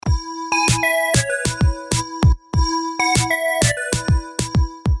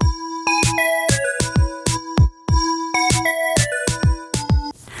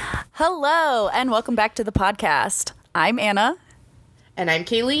Hello, and welcome back to the podcast. I'm Anna. And I'm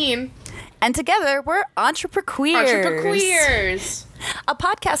Kaylene. And together, we're Entreprequeers. A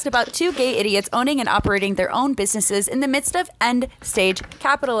podcast about two gay idiots owning and operating their own businesses in the midst of end-stage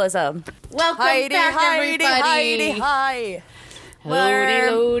capitalism. Welcome back, everybody. Hi.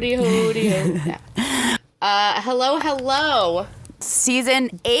 Hody. Hello.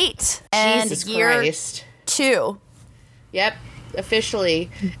 Season 8 and Jesus year Christ. 2. Yep,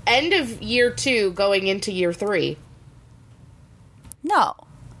 officially. End of year 2 going into year 3. No.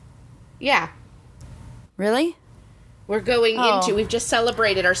 Yeah. Really? We're going we've just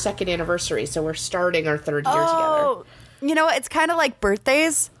celebrated our 2nd anniversary, so we're starting our 3rd year together. You know what? It's kind of like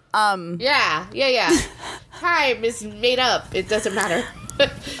birthdays. Yeah. Time is made up. It doesn't matter.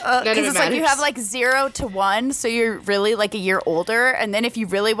 Because it's like you have like 0 to 1, so you're really like a year older. And then if you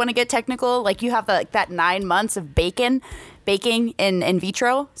really want to get technical, like you have like that 9 months of baking in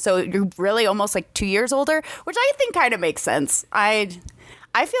vitro. So you're really almost like 2 years older, which I think kind of makes sense. I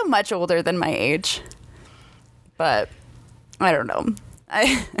feel much older than my age, but I don't know.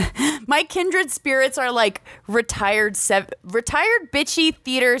 My kindred spirits are like retired bitchy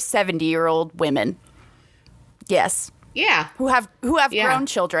theater 70-year-old women. Yes. Yeah. Who have grown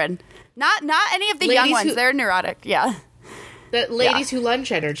children. Not any of the ladies young ones. They're neurotic. Yeah. The ladies who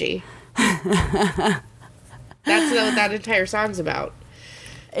lunch energy. That's what that entire song's about.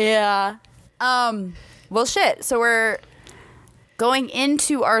 Yeah. Well, shit. So we're going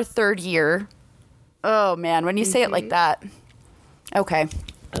into our 3rd year. Oh man, when you say it like that. Okay.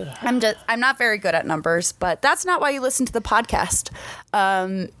 I'm not very good at numbers, but that's not why you listen to the podcast.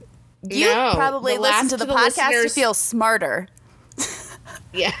 You probably listen to the podcast to feel smarter.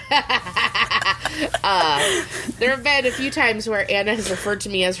 Yeah. There have been a few times where Anna has referred to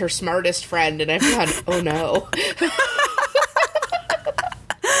me as her smartest friend, and I've gone, oh no.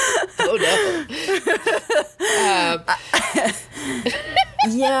 Oh no.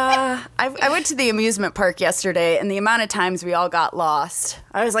 Yeah. I went to the amusement park yesterday, and the amount of times we all got lost,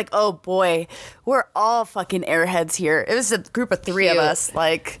 I was like, oh boy, we're all fucking airheads here. It was a group of 3 of us.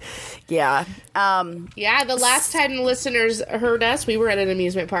 Like, yeah. Yeah, the last time the listeners heard us, we were at an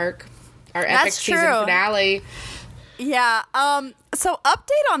amusement park. Our epic season finale. Yeah. So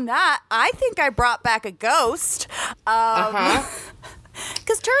update on that. I think I brought back a ghost.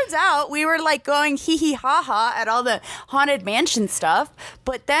 Because turns out we were like going hee hee ha ha at all the haunted mansion stuff.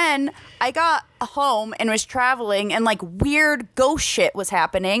 But then I got home and was traveling and like weird ghost shit was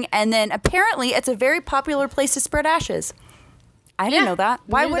happening. And then apparently it's a very popular place to spread ashes. I didn't know that.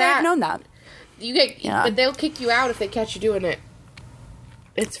 Why would I have known that? But they'll kick you out if they catch you doing it.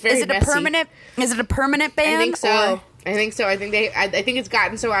 It's very Is it messy. Is it a permanent ban? I think so. I think think it's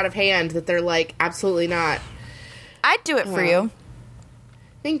gotten so out of hand that they're like, absolutely not. I'd do it for you.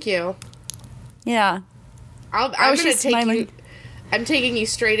 Thank you. Yeah. I'm taking you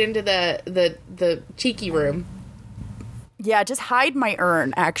straight into the cheeky room. Yeah, just hide my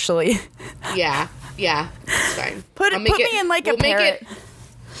urn, actually. Yeah, it's fine. Put me in like a parrot.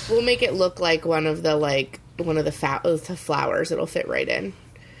 We'll make it look like one of the flowers. It'll fit right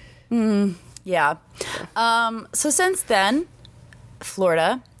in. Yeah. So since then,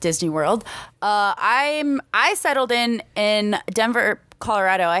 Florida, Disney World, I settled in Denver,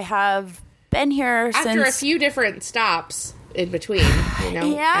 Colorado. I have been here after a few different stops in between,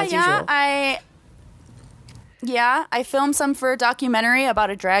 as usual. I filmed some for a documentary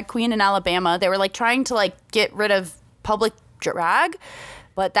about a drag queen in Alabama. They were like trying to like get rid of public drag,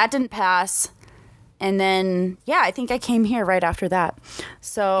 but that didn't pass. And then, I think I came here right after that.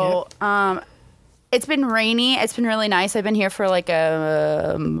 So, it's been rainy. It's been really nice. I've been here for like 2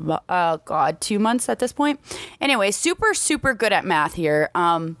 months at this point. Anyway, super, super good at math here.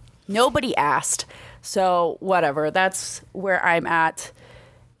 Nobody asked. So whatever. That's where I'm at.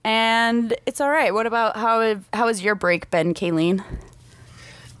 And it's all right. What about how has your break been, Kaylene?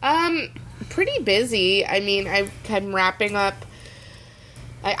 Pretty busy. I mean, I'm wrapping up.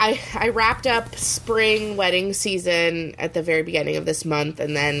 I wrapped up spring wedding season at the very beginning of this month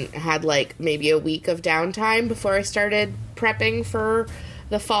and then had like maybe a week of downtime before I started prepping for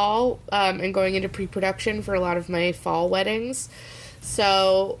the fall and going into pre-production for a lot of my fall weddings.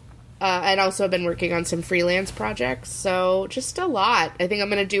 So, and also I've been working on some freelance projects. So just a lot. I think I'm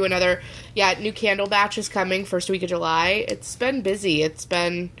going to do another, new candle batch is coming first week of July. It's been busy. It's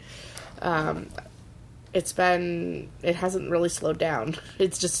been, it hasn't really slowed down.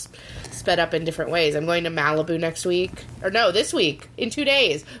 It's just sped up in different ways. I'm going to Malibu next week. Or no, this week. In 2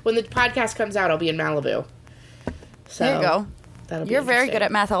 days. When the podcast comes out, I'll be in Malibu. So, there you go. You're very good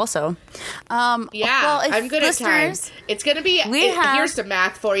at math also. Yeah, well, I'm good at time. It's going to be, here's some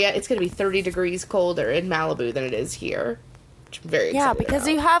math for you. It's going to be 30 degrees colder in Malibu than it is here. Which I'm very excited Yeah, because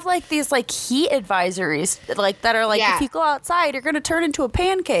about. you have like these like heat advisories like that are like, if you go outside, you're going to turn into a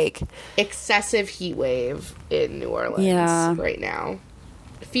pancake. Excessive heat wave in New Orleans right now.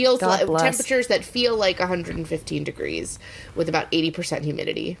 Feels like temperatures that feel like 115 degrees with about 80%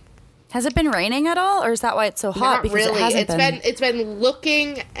 humidity. Has it been raining at all, or is that why it's so hot? Not because really. It's been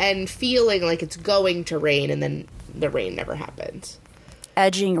looking and feeling like it's going to rain, and then the rain never happens.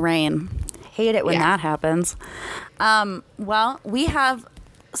 Edging rain. Hate it when that happens. Well, we have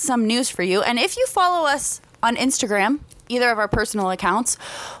some news for you, and if you follow us on Instagram, either of our personal accounts,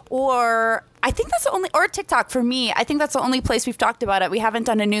 or I think that's the only, or TikTok for me, I think that's the only place we've talked about it. We haven't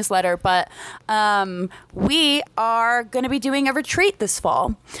done a newsletter, but we are going to be doing a retreat this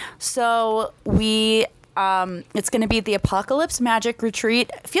fall. So it's going to be the Apocalypse Magic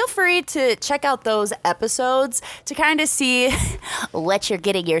Retreat. Feel free to check out those episodes to kind of see what you're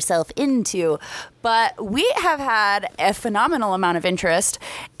getting yourself into. But we have had a phenomenal amount of interest,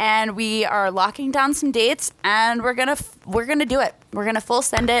 and we are locking down some dates, and we're gonna do it. We're gonna full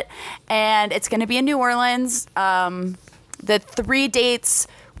send it, and it's gonna be in New Orleans. The 3 dates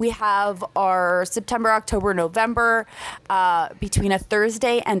we have are September, October, November, between a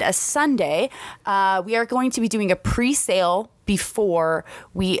Thursday and a Sunday. We are going to be doing a pre-sale before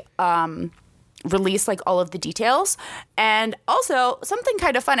we release like all of the details. And also something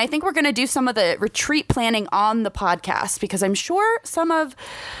kind of fun. I think we're going to do some of the retreat planning on the podcast, because I'm sure some of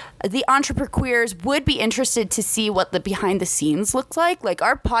the entrepreneurs would be interested to see what the behind the scenes looks like. Like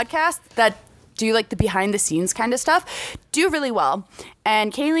our podcast that do like the behind the scenes kind of stuff do really well.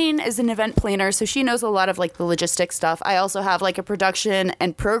 And Kaylene is an event planner, so she knows a lot of like the logistics stuff. I also have like a production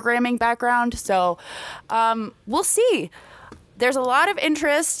and programming background. So we'll see. There's a lot of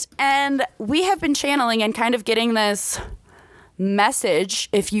interest, and we have been channeling and kind of getting this message,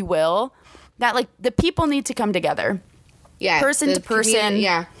 if you will, that like the people need to come together. Yeah. Person to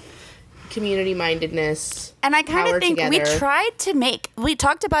person. Community mindedness. And I kind of think we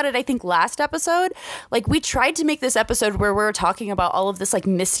talked about it, I think last episode, like we tried to make this episode where we were talking about all of this like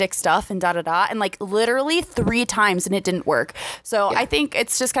mystic stuff and and like literally 3 times, and it didn't work. So I think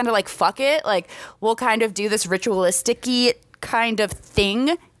it's just kind of like, fuck it. Like we'll kind of do this ritualistic-y kind of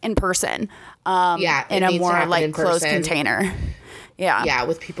thing in person. In a more like closed container. Yeah,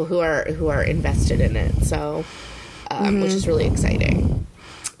 with people who are invested in it. So, which is really exciting.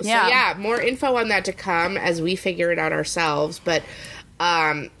 So more info on that to come as we figure it out ourselves. But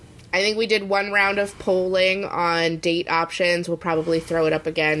I think we did 1 round of polling on date options. We'll probably throw it up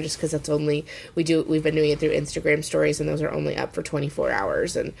again just because that's only we've been doing it through Instagram stories, and those are only up for 24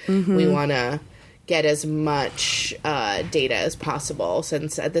 hours, and we want to get as much data as possible,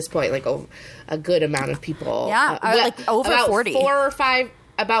 since at this point like a good amount of people like over 40,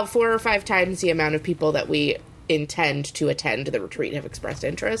 about 4 or 5 times the amount of people that we intend to attend the retreat have expressed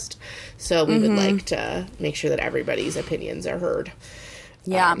interest. So we would like to make sure that everybody's opinions are heard.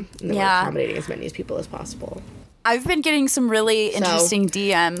 And that we're accommodating as many as people as possible. I've been getting some really interesting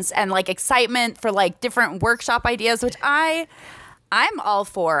DMs and like excitement for like different workshop ideas, which I'm all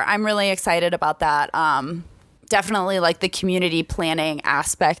for. I'm really excited about that. Definitely like the community planning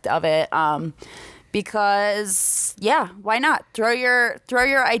aspect of it. Because why not? Throw your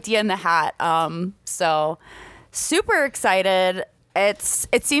idea in the hat. So super excited. It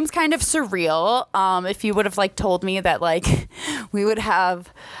seems kind of surreal. If you would have like told me that like we would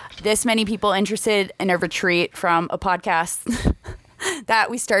have this many people interested in a retreat from a podcast that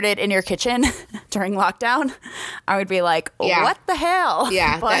we started in your kitchen during lockdown, I would be like, what the hell?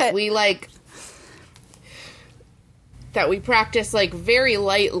 Yeah, but that we practice like very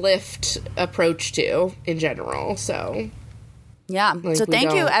light lift approach to in general. So so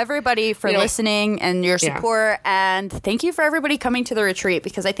thank you everybody for listening and your support, and thank you for everybody coming to the retreat,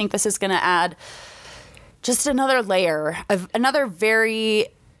 because I think this is going to add just another very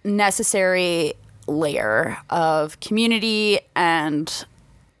necessary layer of community and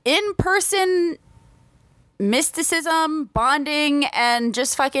in-person mysticism, bonding, and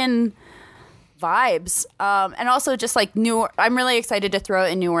just fucking vibes. And also just like I'm really excited to throw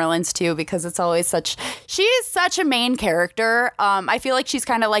it in New Orleans too, because it's always she is such a main character. I feel like she's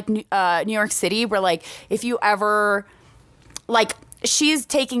kind of like New York City, where like if you ever like she's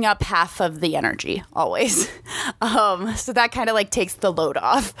taking up half of the energy always. So that kind of like takes the load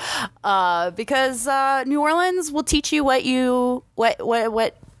off, because New Orleans will teach you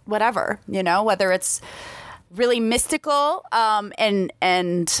whatever, you know, whether it's really mystical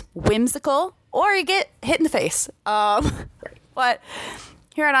and whimsical, or you get hit in the face. But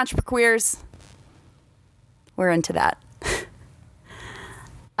here at Entrepreneurs, we're into that.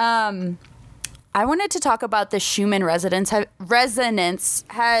 I wanted to talk about the Schumann resonance.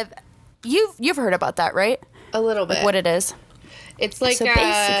 You've heard about that, right? A little bit. Like what it is? It's like So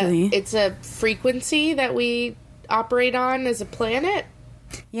basically, it's a frequency that we operate on as a planet.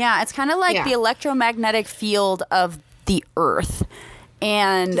 Yeah, it's kind of like the electromagnetic field of the Earth.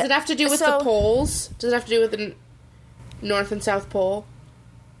 And does it have to do with the poles? Does it have to do with the North and South Pole?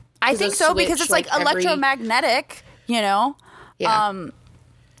 I think so, because it's like electromagnetic, you know? Yeah.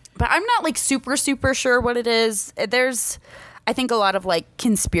 But I'm not like super sure what it is. There's, I think, a lot of like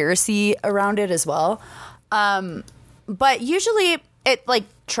conspiracy around it as well. But usually it like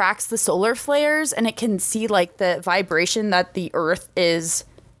tracks the solar flares, and it can see like the vibration that the Earth is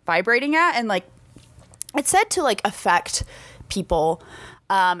vibrating at. And like it's said to like affect people.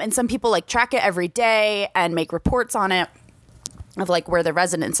 And some people like track it every day and make reports on it of like where the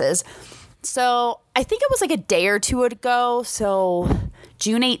resonance is. So I think it was like a day or two ago. So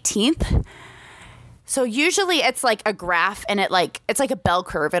June 18th. So usually it's like a graph, and it's like a bell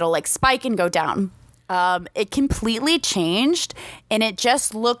curve. It'll like spike and go down. It completely changed, and it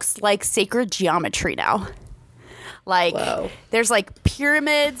just looks like sacred geometry now. Like Whoa. There's like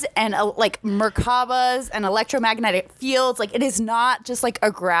pyramids and like Merkabas and electromagnetic fields. Like it is not just like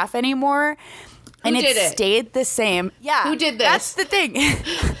a graph anymore. And it stayed the same. Yeah. Who did this? That's the thing.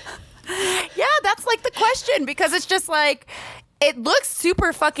 Yeah, that's like the question, because it's just like, it looks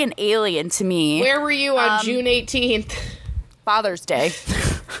super fucking alien to me. Where were you on June 18th? Father's Day.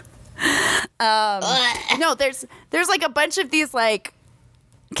 No, there's like a bunch of these like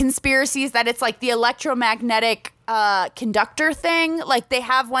conspiracies that it's like the electromagnetic conductor thing. Like they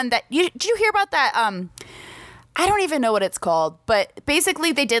have one that did you hear about that? I don't even know what it's called, but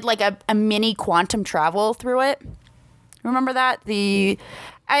basically they did like a mini quantum travel through it. Remember that?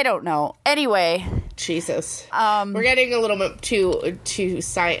 I don't know. Anyway, Jesus, we're getting a little bit too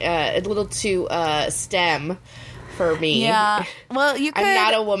STEM for me. Yeah. Well, you could. I'm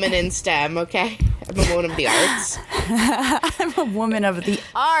not a woman in STEM. Okay, I'm a woman of the arts. I'm a woman of the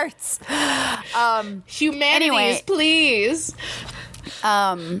arts. Humanities, anyway, please.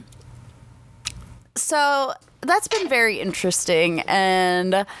 So that's been very interesting,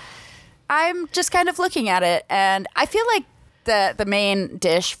 and I'm just kind of looking at it, and I feel like the main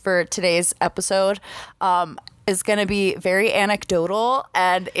dish for today's episode is going to be very anecdotal.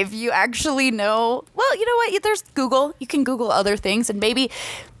 And if you actually know, well, you know what? There's Google. You can Google other things, and maybe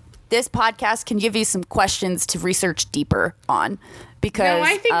this podcast can give you some questions to research deeper on. Because no,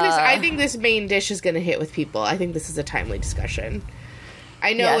 I think this main dish is going to hit with people. I think this is a timely discussion.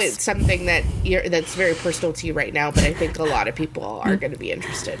 I know it's something that's very personal to you right now, but I think a lot of people are going to be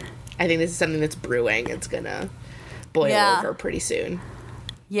interested. I think this is something that's brewing. It's going to boil over pretty soon.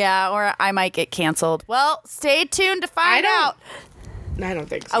 Yeah, or I might get canceled. Well, stay tuned to find out. I don't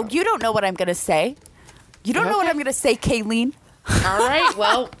think so. Oh, you don't know what I'm going to say. You don't know what I'm going to say, Kaylene. All right.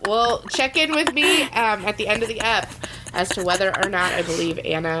 Well, we'll check in with me at the end of the ep as to whether or not I believe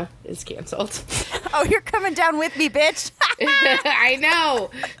Anna is canceled. Oh, you're coming down with me, bitch. I know.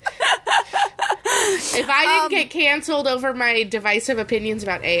 If I didn't get canceled over my divisive opinions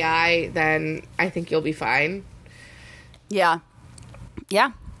about AI, then I think you'll be fine. Yeah.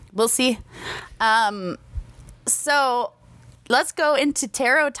 Yeah. We'll see. So let's go into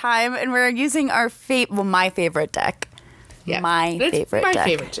tarot time, and we're using my favorite deck. Yeah. My favorite deck.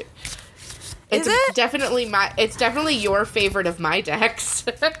 Favorite too. It's definitely your favorite of my decks.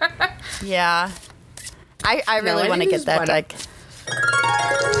 Yeah. I really want to get that deck.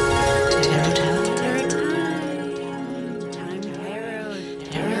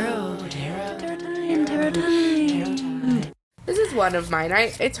 This is one of mine.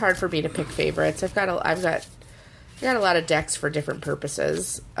 It's hard for me to pick favorites. I've got a lot of decks for different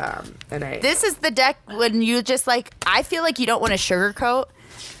purposes. This is the deck when you just like, I feel like you don't want to sugarcoat,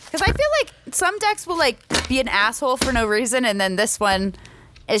 because I feel like some decks will like be an asshole for no reason, and then this one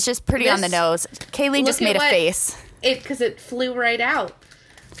is just pretty on the nose. Kaylene just made a face. Because it flew right out.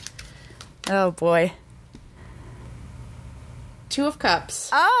 Oh boy. Two of Cups.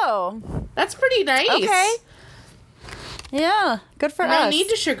 Oh, that's pretty nice. Okay. Yeah, good for us. No need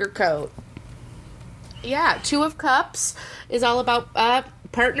to sugarcoat. Yeah, Two of Cups is all about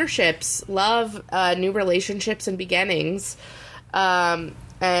partnerships, love, new relationships, and beginnings. And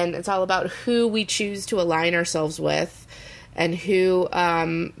it's all about who we choose to align ourselves with and who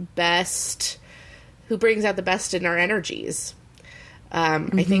brings out the best in our energies. I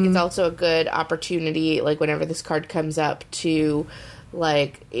think it's also a good opportunity, like whenever this card comes up, to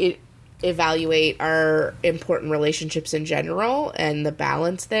like evaluate our important relationships in general and the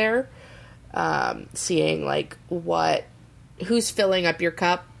balance there. Seeing like who's filling up your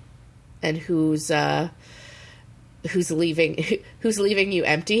cup and who's leaving you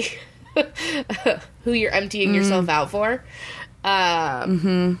empty, who you're emptying yourself out for.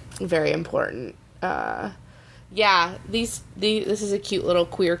 Very important. This is a cute little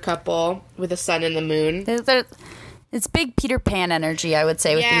queer couple with a sun and the moon. It's big Peter Pan energy, I would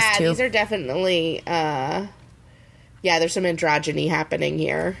say, with these two. Yeah, these are definitely, there's some androgyny happening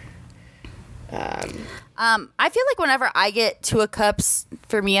here. I feel like whenever I get Two of Cups,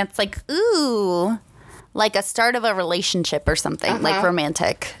 for me, it's like, ooh, like a start of a relationship or something, like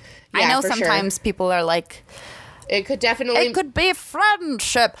romantic. Yeah, I know for sometimes people are like, it could be a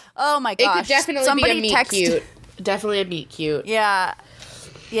friendship. Oh my gosh. It could definitely be a meet cute. Definitely a meet cute. Yeah.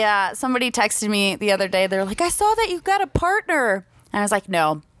 Yeah. Somebody texted me the other day. They're like, I saw that you've got a partner. And I was like,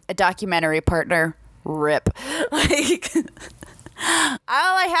 no, a documentary partner. Rip. Like, all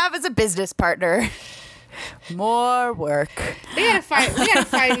I have is a business partner. More work. We gotta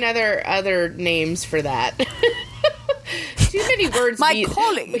find other names for that. Too many words.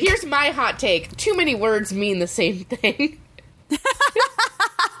 Colleague. Here's my hot take. Too many words mean the same thing.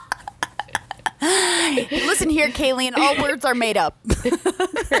 Listen here, Kaylene. All words are made up.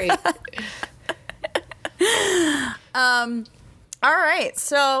 Great. All right,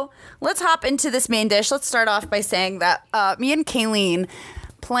 so let's hop into this main dish. Let's start off by saying that me and Kaylene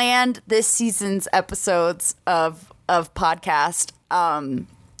planned this season's episodes of podcast.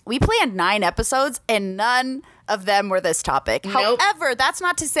 We planned 9 episodes, and none of them were this topic. Nope. However, that's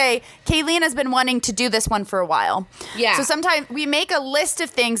not to say Kaylene has been wanting to do this one for a while. Yeah. So sometimes we make a list of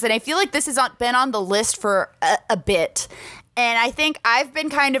things, and I feel like this has been on the list for a bit. And I think I've been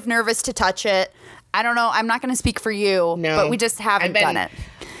kind of nervous to touch it. I don't know. I'm not going to speak for you, but we just haven't done it.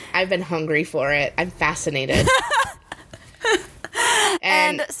 I've been hungry for it. I'm fascinated.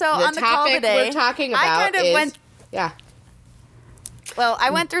 And so on the call today, we're talking about Well, I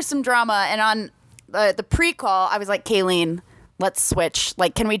went through some drama, and on the pre-call, I was like, Kaylene, let's switch.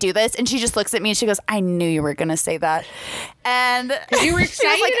 Like, can we do this? And she just looks at me and she goes, I knew you were going to say that. And you were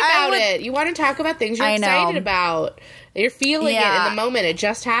excited about it. You want to talk about things you're excited about. You're feeling it in the moment. It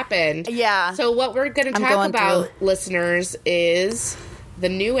just happened. Yeah. So what we're going to talk about, listeners, is the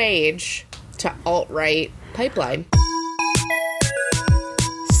new age to alt-right pipeline.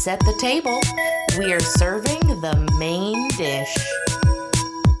 Set the table. We are serving the main dish.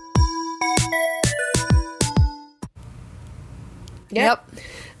 Yep.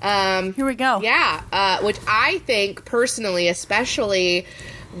 Here we go. Yeah. Which I think personally, especially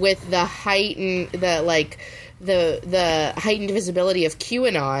with the heightened visibility of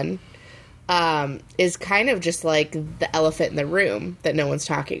QAnon, is kind of just like the elephant in the room that no one's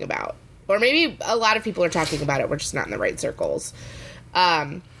talking about. Or maybe a lot of people are talking about it. We're just not in the right circles.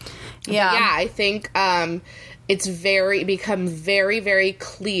 I think it's become very, very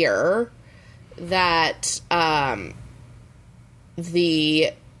clear that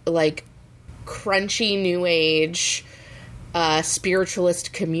the like crunchy new age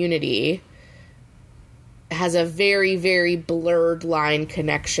spiritualist community has a very, very blurred line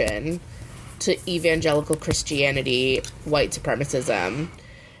connection to evangelical Christianity, white supremacism,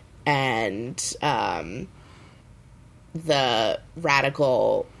 and the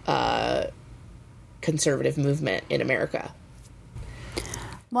radical conservative movement in America.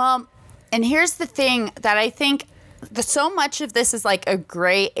 Well, and here's the thing that I think so much of this is like a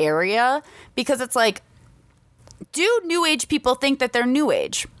gray area, because it's like, do new age people think that they're new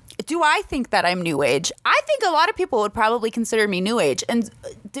age? Do I think that I'm new age? I think a lot of people would probably consider me new age. And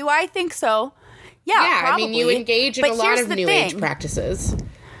do I think so? Yeah, probably. I mean, you engage in a lot of new age practices.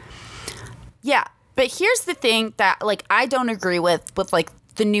 Yeah, but here's the thing that like I don't agree with like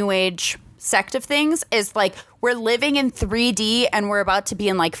the new age sect of things is like we're living in 3D and we're about to be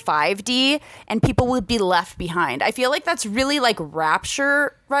in like 5D and people would be left behind. I feel like that's really like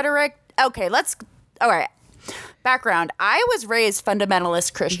rapture rhetoric. Okay, all right. Background. I was raised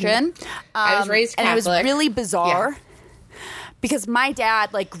fundamentalist Christian. I was raised Catholic. And it was really bizarre because my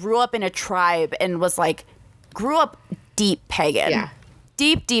dad like grew up in a tribe and was like, grew up deep pagan. Yeah.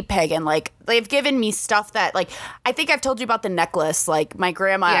 Deep pagan. Like they've given me stuff that like I think I've told you about the necklace. Like my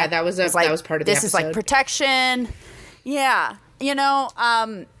grandma. Yeah, that was part of the this episode. Is like protection. Yeah, you know.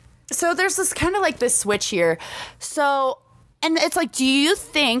 So there's this kind of like this switch here. So And it's like, do you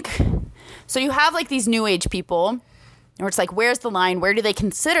think, so you have like these new age people where it's like, where's the line? Where do they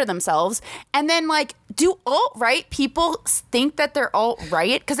consider themselves? And then like, do alt-right people think that they're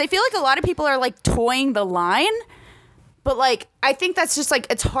alt-right? Because I feel like a lot of people are like toeing the line. But like, I think that's just like,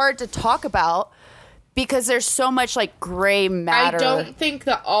 it's hard to talk about because there's so much like gray matter. I don't think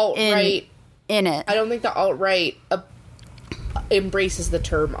the alt-right in it. I don't think the alt-right embraces the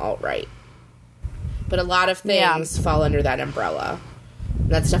term alt-right. But a lot of things fall under that umbrella.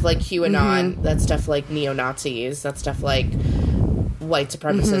 That's stuff like QAnon. That's stuff like neo-Nazis. That's stuff like white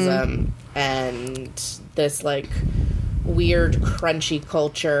supremacism and this like weird crunchy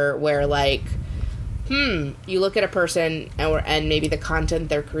culture where like, you look at a person and maybe the content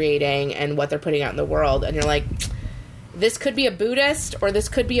they're creating and what they're putting out in the world, and you're like, this could be a Buddhist or this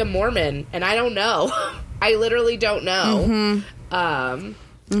could be a Mormon, and I don't know. I literally don't know.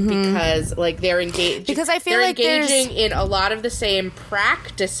 Because like they're engaged. Because I feel they're like engaging in a lot of the same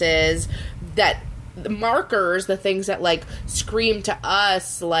practices that the markers, the things that like scream to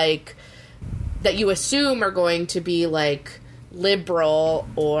us, like that you assume are going to be like liberal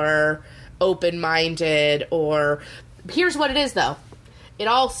or open-minded, or here's what it is though. It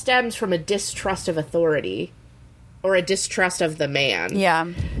all stems from a distrust of authority or a distrust of the man.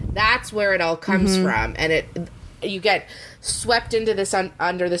 Yeah. That's where it all comes from. And you get swept into this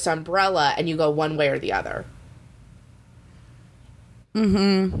under this umbrella and you go one way or the other.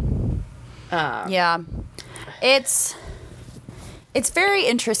 Yeah. It's very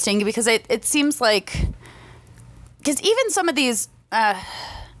interesting because it seems like, because even some of these, I'm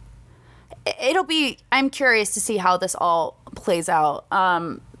curious to see how this all plays out.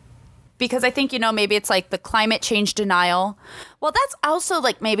 Because I think, maybe it's like the climate change denial. Well, that's also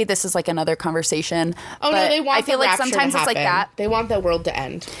like, maybe this is like another conversation. Oh, no, they want I feel the like rapture sometimes to it's like happen. that. They want the world to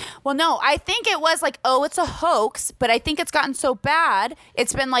end. Well, no, I think it was like, oh, it's a hoax, but I think it's gotten so bad.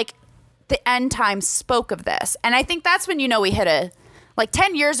 It's been like the end times spoke of this. And I think that's when, we hit like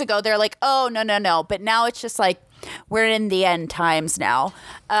 10 years ago, they're like, oh, no. But now it's just like, we're in the end times now.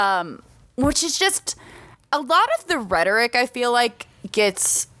 Which is just a lot of the rhetoric, I feel like,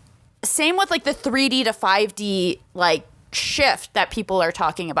 gets same with like the 3D to 5D like shift that people are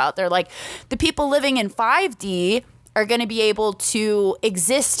talking about. They're like, the people living in 5D are going to be able to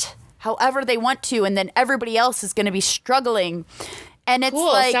exist however they want to, and then everybody else is going to be struggling. And it's cool.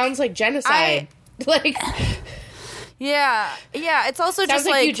 like, Sounds like genocide. Yeah. It's also sounds just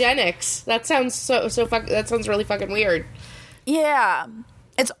like eugenics. That sounds that sounds really fucking weird. Yeah.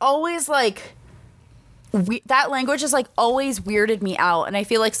 It's always like, that language is like always weirded me out. And I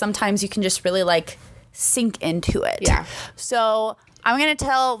feel like sometimes you can just really like sink into it. Yeah. So I'm going to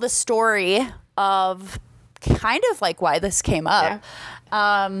tell the story of kind of like why this came up.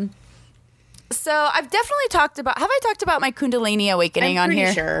 Yeah. So I've definitely have I talked about my Kundalini awakening on here?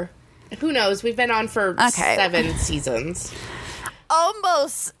 I'm pretty sure. Who knows? We've been on for 7 seasons.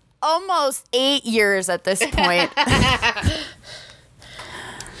 Almost 8 years at this point.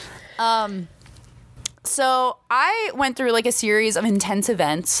 So I went through like a series of intense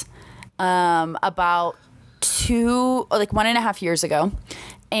events about 1.5 years ago.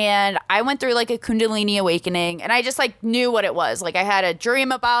 And I went through like a Kundalini awakening, and I just like knew what it was. Like I had a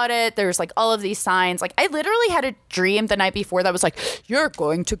dream about it. There's like all of these signs. Like I literally had a dream the night before that was like, you're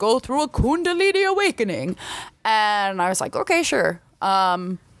going to go through a Kundalini awakening. And I was like, okay, sure.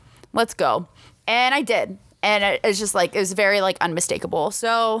 Let's go. And I did. And it's just like, it was very like unmistakable.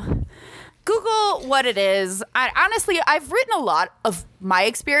 So Google what it is. I've written a lot of my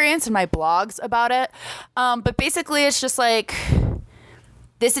experience in my blogs about it. But basically it's just like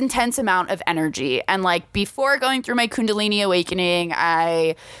this intense amount of energy. And like before going through my Kundalini awakening,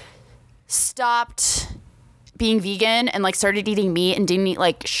 I stopped being vegan and like started eating meat and didn't eat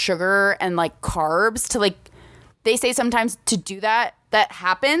like sugar and like carbs to like, they say sometimes to do that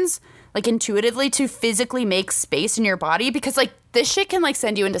happens like intuitively to physically make space in your body, because like this shit can like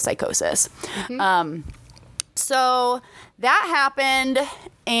send you into psychosis. So that happened,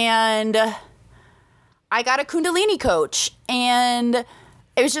 and I got a Kundalini coach, and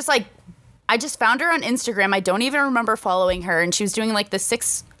it was just like, I just found her on Instagram. I don't even remember following her, and she was doing like the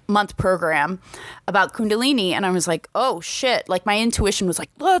 6-month program about Kundalini, and I was like, oh shit, like my intuition was like,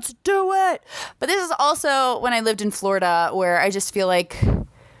 let's do it. But this is also when I lived in Florida, where I just feel like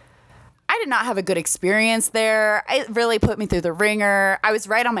I did not have a good experience there. It really put me through the ringer. I was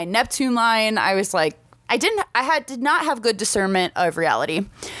right on my Neptune line. I was like, did not have good discernment of reality.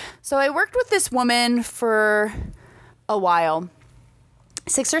 So I worked with this woman for a while,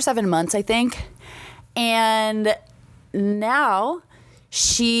 6 or 7 months, I think. And now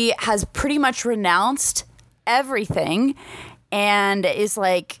she has pretty much renounced everything. and is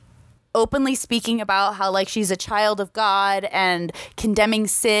like openly speaking about how like she's a child of God and condemning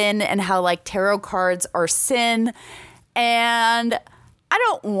sin and how like tarot cards are sin. And I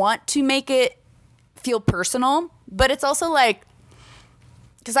don't want to make it feel personal, but it's also like,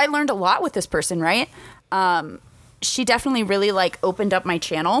 because I learned a lot with this person, right? She definitely really like opened up my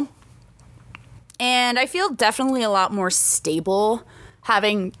channel. And I feel definitely a lot more stable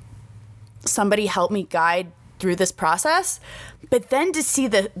having somebody help me guide through this process. But then to see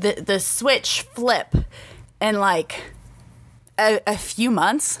the switch flip in like a few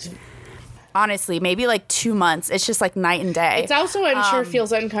months, honestly, maybe like 2 months, it's just like night and day. It's also, I'm sure,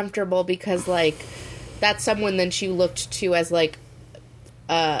 feels uncomfortable because like that's someone then she looked to as like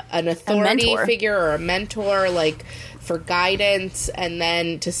an authority figure or a mentor, like for guidance, and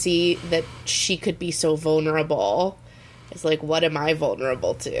then to see that she could be so vulnerable, it's like, what am I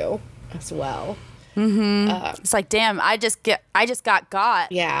vulnerable to as well? It's like, damn, I just got.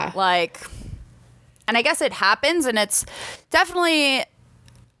 Yeah. Like, and I guess it happens, and it's definitely.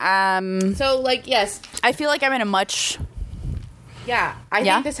 So like, yes, I feel like I'm in a much. Yeah, I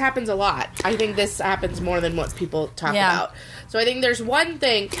think this happens a lot. I think this happens more than what people talk about. So I think there's one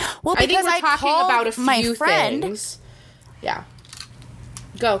thing. Well, I think because we're talking about a few my friend, things. Yeah.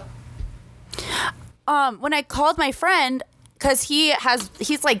 Go. When I called my friend, because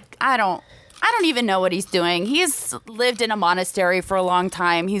he's like, I don't even know what he's doing. He's lived in a monastery for a long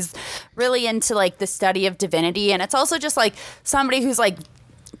time. He's really into like the study of divinity, and it's also just like somebody who's like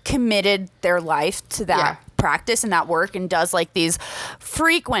committed their life to that practice and that work, and does like these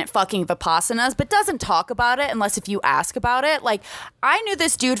frequent fucking vipassanas, but doesn't talk about it unless if you ask about it. Like, I knew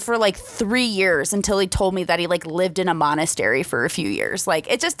this dude for like 3 years until he told me that he like lived in a monastery for a few years. Like,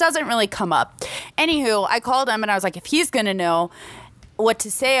 it just doesn't really come up. Anywho, I called him and I was like, if he's gonna know what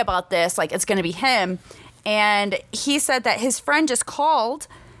to say about this, like, it's gonna be him. And he said that his friend just called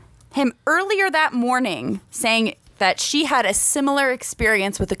him earlier that morning saying that she had a similar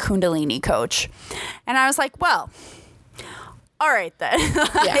experience with a Kundalini coach. And I was like, well, all right then.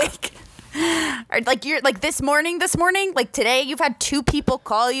 Like you're like this morning, like today, you've had 2 people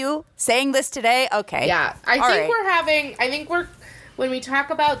call you saying this today. Okay. Yeah. I think when we talk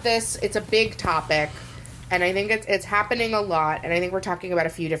about this, it's a big topic, and I think it's happening a lot. And I think we're talking about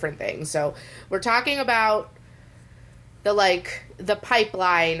a few different things. So we're talking about the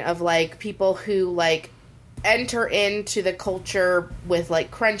pipeline of like people who like enter into the culture with like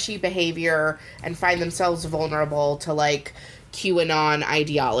crunchy behavior and find themselves vulnerable to like QAnon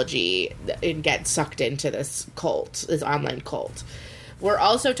ideology and get sucked into this cult, this online cult. We're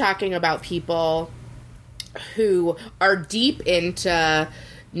also talking about people who are deep into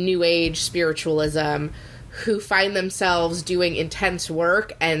New Age spiritualism, who find themselves doing intense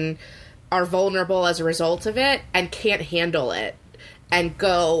work and are vulnerable as a result of it and can't handle it and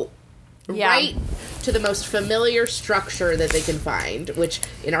go right to the most familiar structure that they can find, which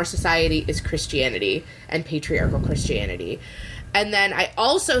in our society is Christianity and patriarchal Christianity. And then I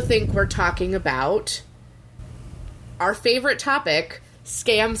also think we're talking about our favorite topic,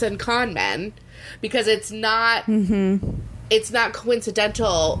 scams and con men, because it's not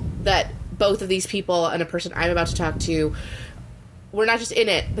coincidental that both of these people and a person I'm about to talk to were not just in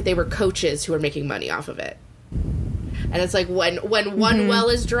it, but they were coaches who were making money off of it. And it's like, when one well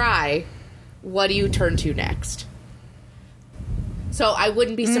is dry, what do you turn to next? So I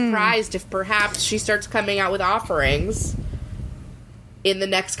wouldn't be surprised if perhaps she starts coming out with offerings in the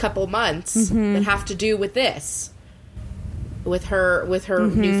next couple months that have to do with this, with her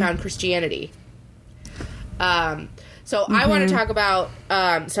newfound Christianity. So I want to talk about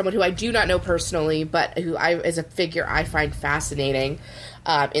someone who I do not know personally, but who is a figure I find fascinating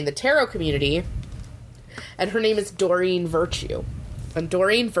in the tarot community. And her name is Doreen Virtue. And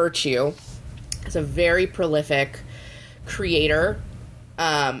Doreen Virtue is a very prolific creator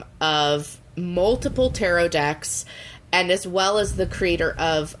of multiple tarot decks, and as well as the creator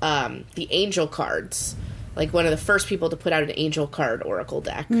of the angel cards. Like one of the first people to put out an angel card oracle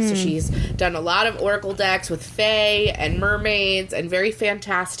deck. So she's done a lot of oracle decks with fae and mermaids and very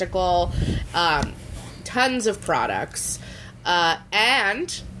fantastical, tons of products,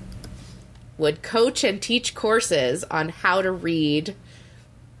 and would coach and teach courses on how to read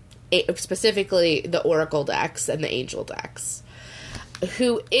specifically the oracle decks and the angel decks. Good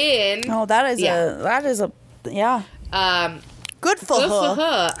for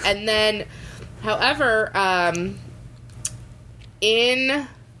her. And then, however, in,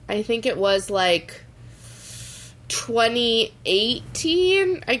 I think it was like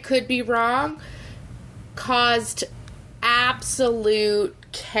 2018, I could be wrong, caused absolute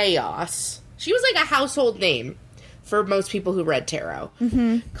chaos. She was like a household name for most people who read tarot.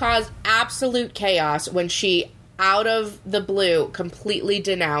 Caused absolute chaos when she, out of the blue, completely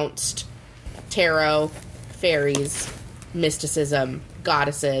denounced tarot, fairies, mysticism,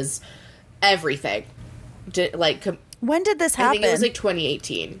 goddesses, everything. When did this happen? I think it was like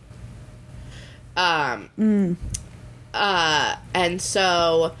 2018. And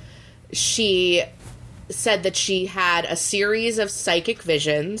so she said that she had a series of psychic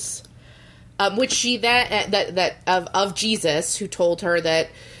visions, which she then that of Jesus, who told her that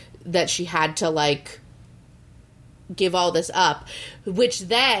she had to like give all this up, which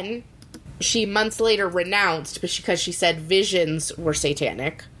then she months later renounced, because she said visions were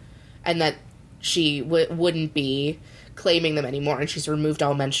satanic, and that she wouldn't be claiming them anymore, and she's removed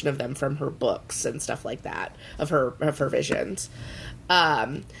all mention of them from her books and stuff like that, of her visions.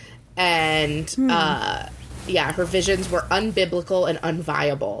 Her visions were unbiblical and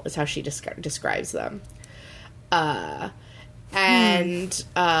unviable, is how she describes them.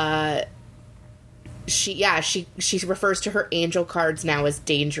 She refers to her angel cards now as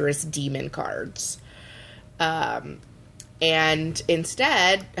dangerous demon cards. And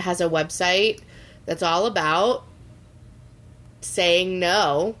instead has a website that's all about saying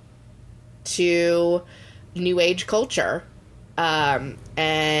no to New Age culture. And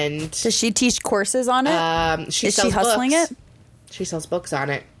does she teach courses on it? Is she hustling books. it? She sells books on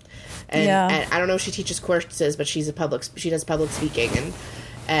it. And I don't know if she teaches courses, but she does public speaking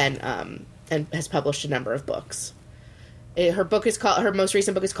and has published a number of books. Her most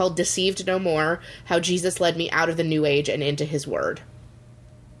recent book is called Deceived No More: How Jesus Led Me Out of the New Age and Into His Word.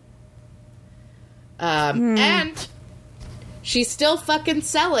 And she's still fucking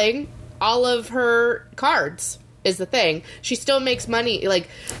selling all of her cards, is the thing. She still makes money. Like,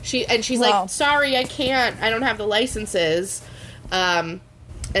 she's like, sorry, I can't. I don't have the licenses. And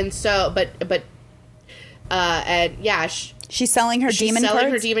so, she's selling her demon cards? She's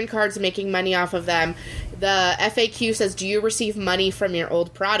selling her demon cards and making money off of them. The FAQ says, do you receive money from your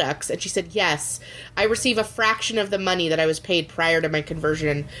old products? And she said, yes. I receive a fraction of the money that I was paid prior to my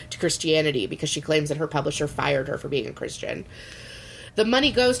conversion to Christianity, because she claims that her publisher fired her for being a Christian. The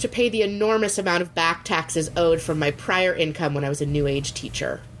money goes to pay the enormous amount of back taxes owed from my prior income when I was a New Age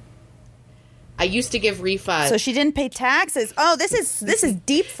teacher. I used to give refunds. So she didn't pay taxes. Oh, this is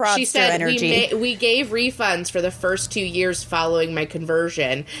deep fraudster she said, energy. We gave refunds for the first 2 years following my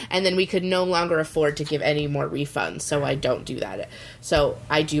conversion, and then we could no longer afford to give any more refunds, so I don't do that. So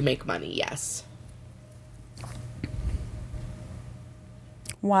I do make money, yes.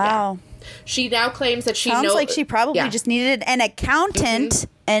 Wow. Yeah. She now claims that sounds like she probably just needed an accountant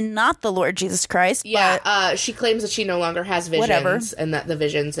and not the Lord Jesus Christ. Yeah, she claims that she no longer has visions, and that the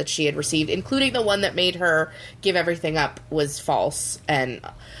visions that she had received, including the one that made her give everything up, was false and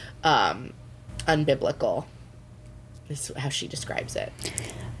unbiblical, is how she describes it.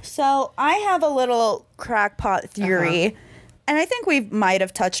 So I have a little crackpot theory, and I think we might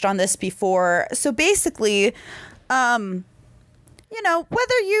have touched on this before. So basically, whether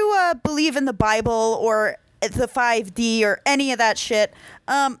you believe in the Bible or the 5D or any of that shit,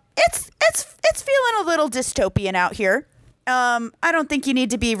 it's feeling a little dystopian out here. I don't think you need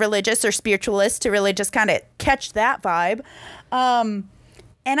to be religious or spiritualist to really just kind of catch that vibe. And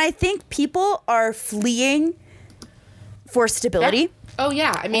I think people are fleeing for stability. Yeah. Oh,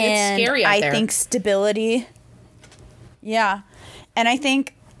 yeah. I mean, it's scary out there. I think stability. Yeah. And I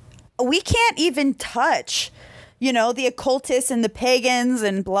think we can't even touch the occultists and the pagans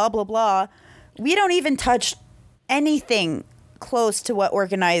and blah, blah, blah. We don't even touch anything close to what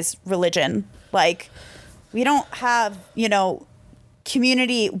organized religion. Like, we don't have,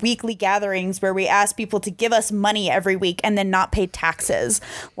 community weekly gatherings where we ask people to give us money every week and then not pay taxes.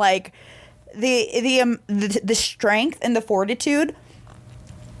 Like, the strength and the fortitude,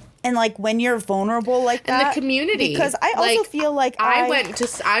 and like when you're vulnerable like that, and the community, because I also feel like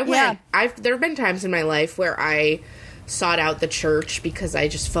there have been times in my life where I sought out the church because I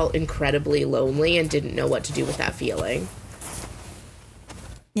just felt incredibly lonely and didn't know what to do with that feeling.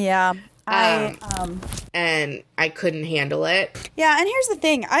 Yeah. And I couldn't handle it. Yeah, and here's the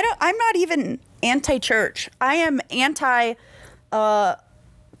thing. I'm not even anti-church. I am anti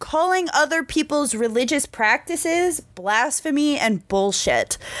calling other people's religious practices blasphemy and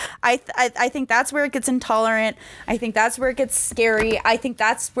bullshit. I think that's where it gets intolerant. I think that's where it gets scary. I think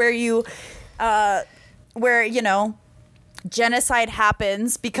that's where genocide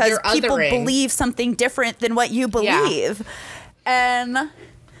happens because people believe something different than what you believe. Yeah. And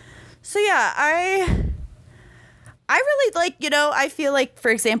so, yeah, I really like, I feel like, for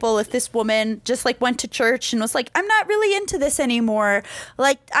example, if this woman just like went to church and was like, I'm not really into this anymore,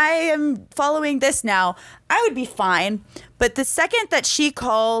 like I am following this now, I would be fine. But the second that she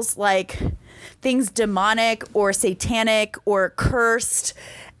calls like things demonic or satanic or cursed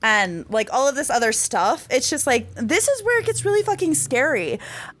and like all of this other stuff, it's just like, this is where it gets really fucking scary.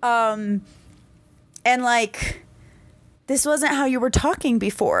 And like, this wasn't how you were talking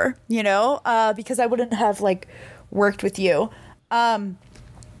before, because I wouldn't have like worked with you,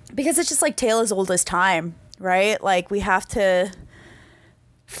 because it's just like tale as old as time, right? Like we have to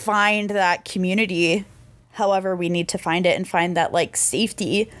find that community however we need to find it and find that like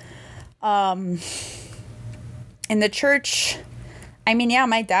safety. In the church, I mean, yeah,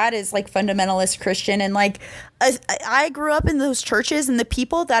 my dad is like fundamentalist Christian, and like I grew up in those churches, and the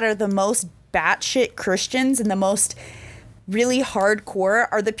people that are the most batshit Christians and the most really hardcore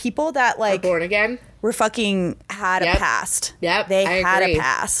are the people that like are born again. Were fucking had a past. Yep. They I had agree. a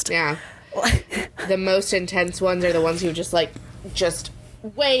past. Yeah. The most intense ones are the ones who just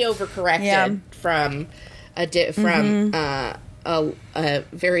way overcorrected from a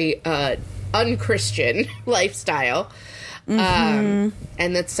very unchristian lifestyle. And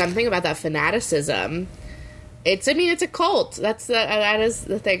that's something about that fanaticism. It's a cult. That is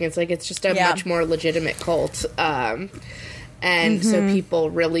the thing. It's like, it's just a much more legitimate cult. And so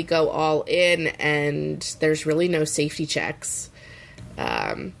people really go all in, and there's really no safety checks.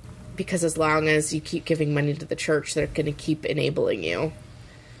 Because as long as you keep giving money to the church, they're going to keep enabling you,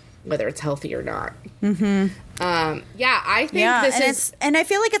 whether it's healthy or not. I think and I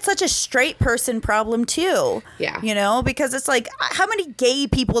feel like it's such a straight person problem too. Yeah. Because it's like, how many gay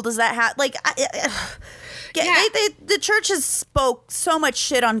people does that have? Like, the church has spoke so much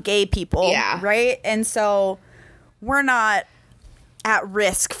shit on gay people. Yeah. Right. And so we're not at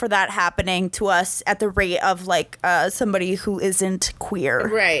risk for that happening to us at the rate of like somebody who isn't queer.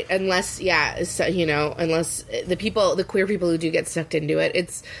 Right. Unless the queer people who do get sucked into it,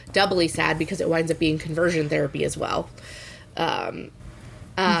 it's doubly sad because it winds up being conversion therapy as well. But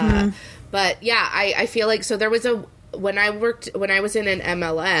yeah, I feel like, so there was when I was in an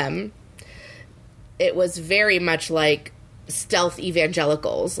MLM, it was very much like stealth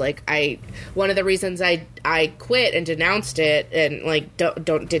evangelicals. Like one of the reasons I quit and denounced it and like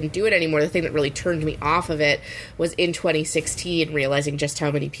didn't do it anymore, the thing that really turned me off of it was in 2016 realizing just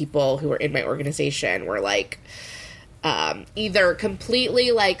how many people who were in my organization were like either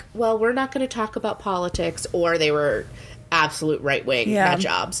completely like, well, we're not going to talk about politics, or they were absolute right-wing nut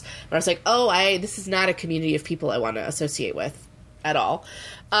jobs. But I was like, this is not a community of people I want to associate with at all.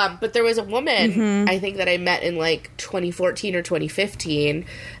 But there was a woman, I think, that I met in like 2014 or 2015,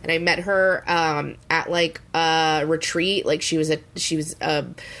 and I met her at like a retreat. Like she was a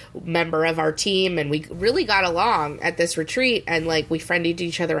member of our team, and we really got along at this retreat, and like we friended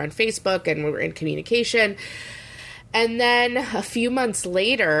each other on Facebook, and we were in communication. And then a few months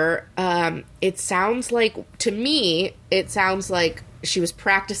later, it sounds like she was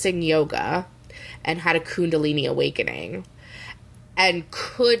practicing yoga and had a Kundalini awakening. And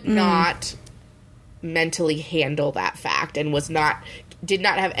could not mentally handle that fact, and did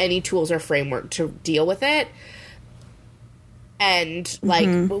not have any tools or framework to deal with it, and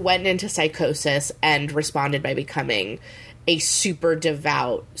went into psychosis and responded by becoming a super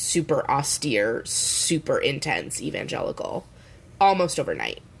devout, super austere, super intense evangelical almost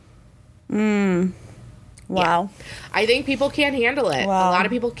overnight. Wow. Yeah. I think people can't handle it. Wow. A lot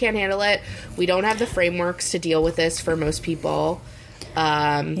of people can't handle it. We don't have the frameworks to deal with this for most people. We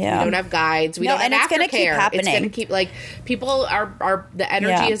don't have guides. We don't have aftercare. Gonna keep happening. It's going to keep, like, people are the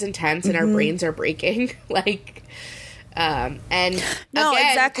energy is intense, and our brains are breaking. Like, and no, again,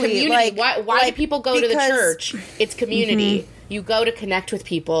 exactly. Community. Like, why do people go to the church? It's community. You go to connect with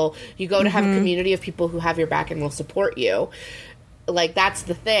people. You go to have a community of people who have your back and will support you. Like, that's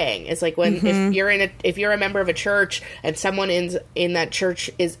the thing. It's like when if you're a member of a church and someone in that church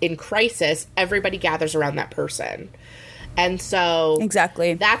is in crisis, everybody gathers around that person. And so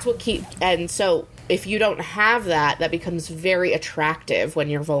exactly, that's what and so if you don't have that, that becomes very attractive when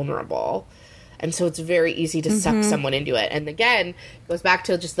you're vulnerable. And so it's very easy to suck someone into it. And again, it goes back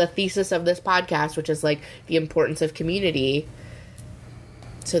to just the thesis of this podcast, which is like the importance of community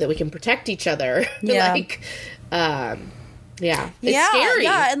so that we can protect each other. Yeah. It's scary.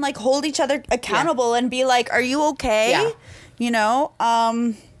 Yeah, and like hold each other accountable and be like, are you okay? Yeah. You know?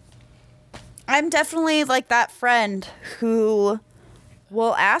 I'm definitely like that friend who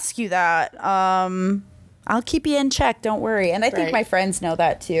will ask you that. I'll keep you in check, don't worry. And I think my friends know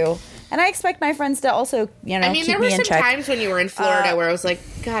that too. And I expect my friends to also, I mean, keep there me were in some check. times when you were in Florida where I was like,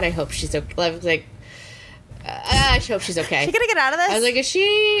 God, I hope she's okay. I was like, I hope she's okay. She gonna get out of this? I was like, is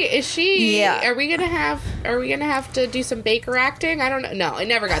she? Yeah. Are we gonna have to do some Baker acting? I don't know. No, it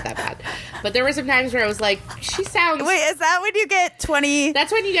never got that bad. But there were some times where I was like, she sounds. Wait, is that when you get 20?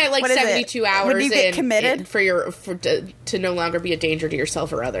 That's when you get like 72 hours. When you get committed to no longer be a danger to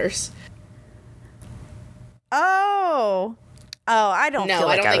yourself or others. Oh, I don't. No, feel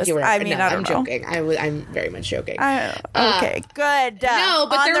like I don't think you were. I mean, no, I don't I'm know. joking. I'm very much joking. Okay, good. No,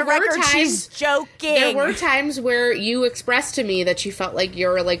 but on there the were record, times she's joking. There were times where you expressed to me that you felt like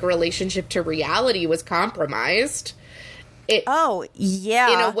your like relationship to reality was compromised. Oh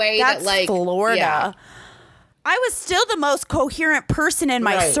yeah, in a way that's that like Florida. Yeah. I was still the most coherent person in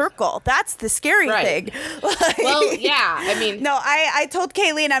my circle. That's the scary thing. Like, well, yeah. I mean, no, I told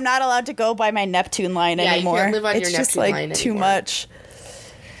Kaylene I'm not allowed to go by my Neptune line anymore. You can't live on it's your just Neptune like line too anymore. much.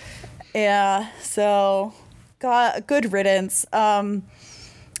 Yeah. So, good riddance.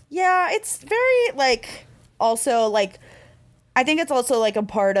 Yeah, it's very like also like I think it's also like a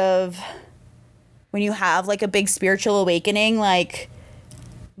part of when you have like a big spiritual awakening, like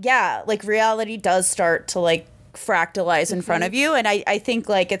yeah, like reality does start to like fractalize in front of you. And I think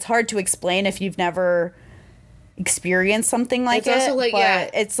like it's hard to explain if you've never experienced something like It's also, like, but yeah.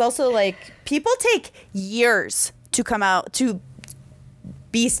 it's also like people take years to come out to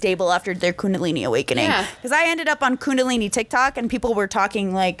be stable after their Kundalini awakening. Yeah. Because I ended up on Kundalini TikTok and people were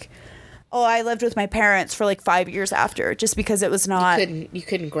talking like, oh, I lived with my parents for like 5 years after, just because it was not you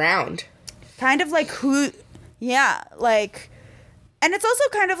couldn't ground. kind of like yeah, like. And it's also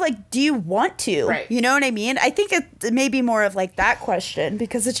kind of like, do you want to? Right. You know what I mean? I think it may be more of like that question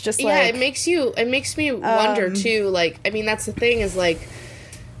because it's just like... Yeah, it makes me wonder too, like, I mean, that's the thing is like,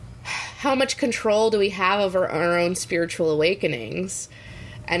 how much control do we have over our own spiritual awakenings?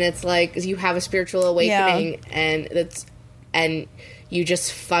 And it's like, you have a spiritual awakening and you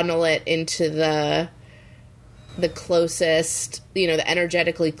just funnel it into the closest, the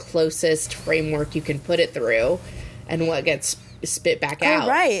energetically closest framework you can put it through and what gets spit back out.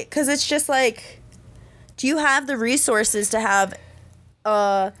 Right, because it's just like, do you have the resources to have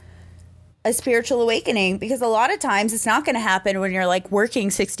a spiritual awakening? Because a lot of times it's not going to happen when you're like working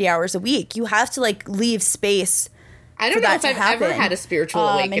 60 hours a week. You have to like leave space. I don't know if I've ever had a spiritual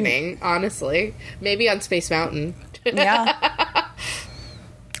awakening, honestly. Maybe on Space Mountain. Yeah.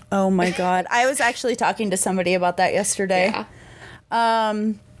 Oh my God. I was actually talking to somebody about that yesterday. Yeah.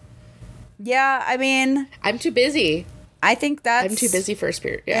 Yeah, I mean... I'm too busy. I think that's... I'm too busy for a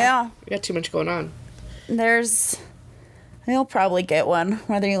spirit. Yeah. We got too much going on. You'll probably get one,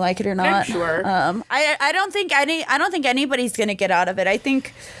 whether you like it or not. I'm sure. I don't think anybody's gonna get out of it. I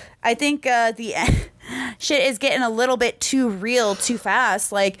think the shit is getting a little bit too real too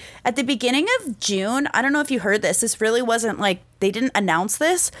fast. Like at the beginning of June, I don't know if you heard this. This really wasn't like they didn't announce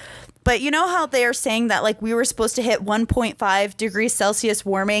this. But you know how they're saying that like we were supposed to hit 1.5 degrees Celsius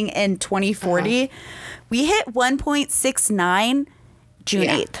warming in 2040? We hit 1.69 June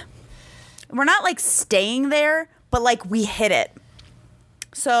 8th. We're not like staying there, but like we hit it.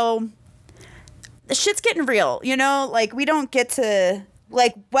 So the shit's getting real, like we don't get to,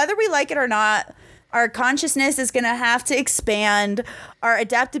 like, whether we like it or not, our consciousness is going to have to expand. Our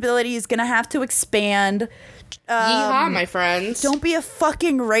adaptability is going to have to expand. Yeehaw, my friends. Don't be a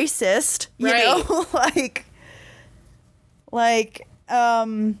fucking racist, you know?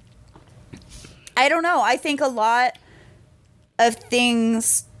 I don't know. I think a lot of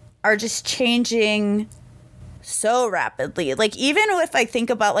things are just changing so rapidly. Like, even if I think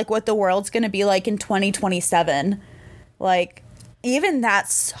about, like, what the world's going to be like in 2027, like, even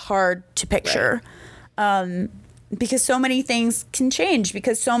that's hard to picture. Right. Because so many things can change,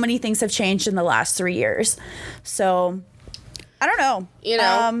 because so many things have changed in the last 3 years. So, I don't know.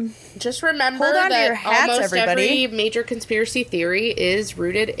 Just remember hold on that to your hats, almost everybody. every major conspiracy theory is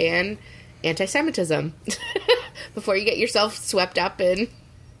rooted in anti-Semitism. Before you get yourself swept up in...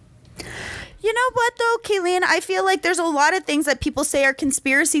 You know what, though, Kaylene? I feel like there's a lot of things that people say are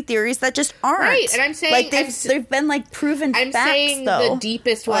conspiracy theories that just aren't. Right, and I'm saying... Like, they've been, like, proven facts, I'm saying though. the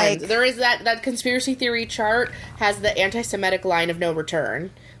deepest ones. There is that conspiracy theory chart has the anti-Semitic line of no return,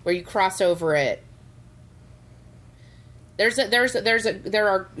 where you cross over it. We've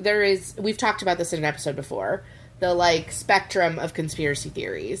talked about this in an episode before. The, like, spectrum of conspiracy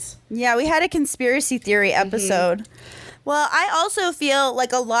theories. Yeah, we had a conspiracy theory episode. Mm-hmm. Well, I also feel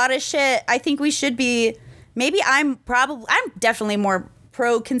like a lot of shit, I think we should be, I'm definitely more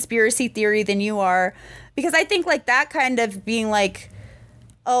pro conspiracy theory than you are, because I think like that kind of being like,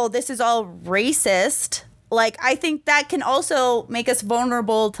 oh, this is all racist. Like, I think that can also make us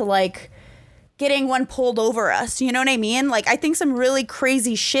vulnerable to like getting one pulled over us. You know what I mean? Like, I think some really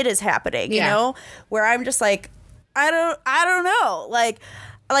crazy shit is happening, you know, where I'm just like, I don't know. Like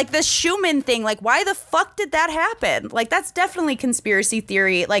the Schumann thing, like, why the fuck did that happen? Like, that's definitely conspiracy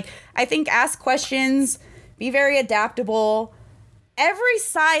theory. Like, I think ask questions, be very adaptable. Every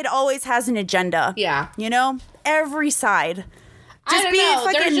side always has an agenda. Yeah. You know? Every side. Just I don't know.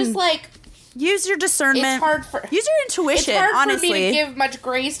 Fucking, they're just like... Use your discernment. It's hard for... Use your intuition, it's hard honestly. for me to give much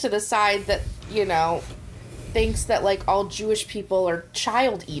grace to the side that, you know, thinks that, like, all Jewish people are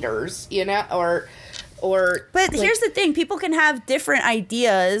child eaters, you know? Or But like, here's the thing. People can have different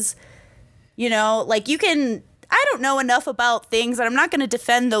ideas, you know? Like, you can... I don't know enough about things, and I'm not going to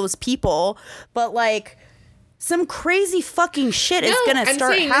defend those people, but, like... Some crazy fucking shit is gonna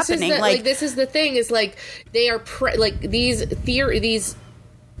start happening. This is the thing. Is like they are these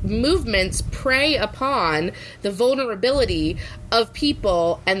movements prey upon the vulnerability of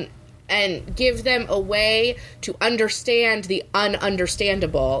people and give them a way to understand the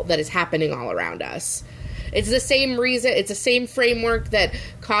ununderstandable that is happening all around us. It's the same reason. It's the same framework that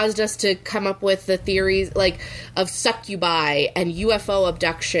caused us to come up with the theories like of succubi and UFO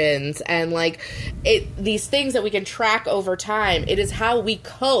abductions and like these things that we can track over time. It is how we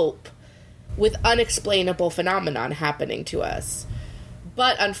cope with unexplainable phenomenon happening to us.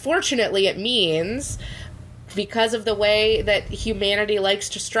 But unfortunately, it means because of the way that humanity likes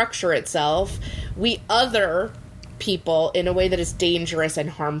to structure itself, we other people in a way that is dangerous and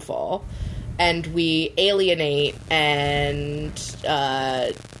harmful. And we alienate and,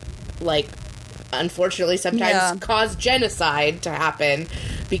 unfortunately sometimes cause genocide to happen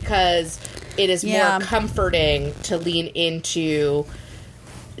because it is more comforting to lean into,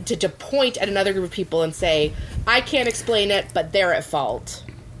 to point at another group of people and say, I can't explain it, but they're at fault.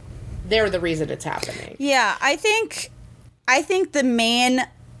 They're the reason it's happening. Yeah, I think the main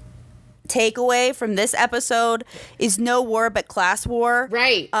takeaway from this episode is no war but class war.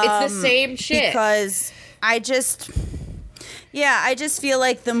 Right. It's the same shit. Because I just feel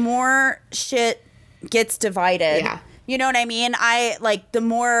like the more shit gets divided. Yeah. You know what I mean? The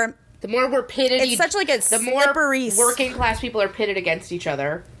more we're pitted, it's such like a slippery. The more working class people are pitted against each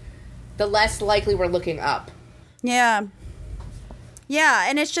other, the less likely we're looking up. Yeah. Yeah,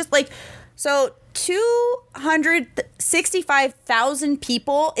 and it's just like, so 265,000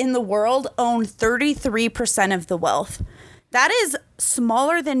 people in the world own 33% of the wealth. That is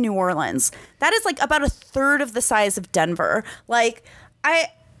smaller than New Orleans. That is like about a third of the size of Denver. Like,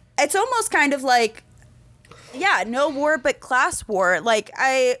 it's almost kind of like, no war but class war. Like,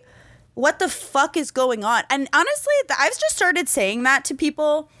 what the fuck is going on? And honestly, I've just started saying that to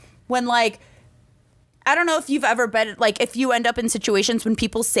people when, like, I don't know if you've ever been, like, if you end up in situations when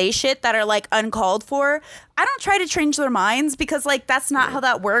people say shit that are, like, uncalled for. I don't try to change their minds because, like, that's not how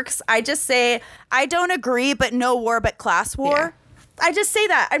that works. I just say, I don't agree, but no war but class war. Yeah. I just say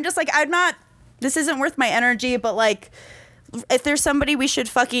that. I'm just like, this isn't worth my energy, but, like, if there's somebody we should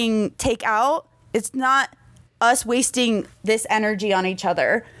fucking take out, it's not us wasting this energy on each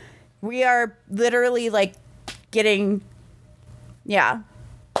other. We are literally, like, getting,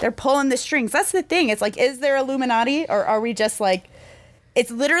 they're pulling the strings. That's the thing. It's like, is there Illuminati or are we just like,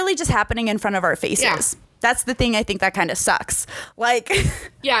 it's literally just happening in front of our faces. Yeah. That's the thing. I think that kind of sucks. Like,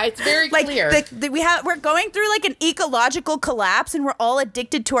 yeah, it's very clear. We're going through like an ecological collapse and we're all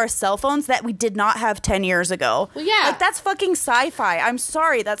addicted to our cell phones that we did not have 10 years ago. Well, yeah. Like, that's fucking sci-fi. I'm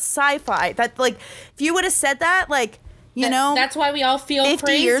sorry. That's sci-fi. That, like, if you would have said that, like, you know, that's why we all feel 50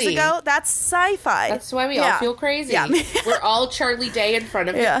 crazy. years ago, that's sci-fi. That's why we all feel crazy. Yeah. We're all Charlie Day in front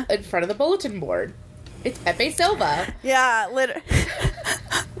of the bulletin board. It's Pepe Silva. Yeah, literally.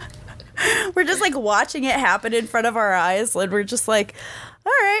 We're just like watching it happen in front of our eyes, and we're just like,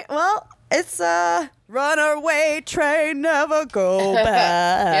 all right, well, it's runaway train, never go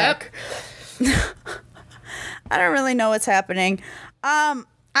back. Yep. I don't really know what's happening.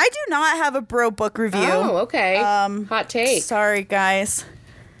 I do not have a bro book review. Oh, okay. Hot take. Sorry, guys.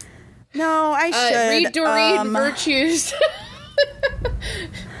 No, I should. Read Doreen Virtues.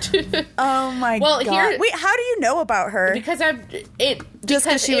 Oh my god! Wait, how do you know about her? Because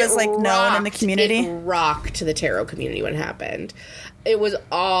because she was like known in the community. It rocked the tarot community when it happened. It was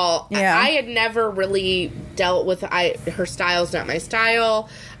all. Yeah. I had never really dealt with. Her style's not my style.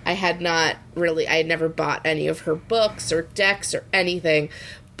 I had never bought any of her books or decks or anything.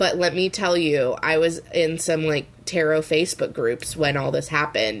 But let me tell you, I was in some, like, tarot Facebook groups when all this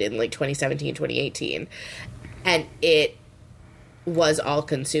happened in, like, 2017, 2018. And it was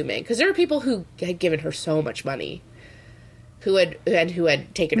all-consuming. Because there were people who had given her so much money. who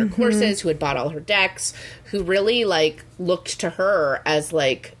had taken her courses, who had bought all her decks, who really like looked to her as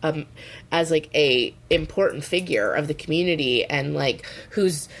like a important figure of the community, and like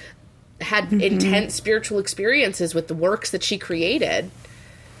who's had intense spiritual experiences with the works that she created.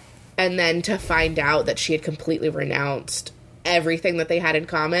 And then to find out that she had completely renounced everything that they had in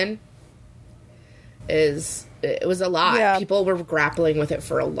common it was a lot. Yeah. People were grappling with it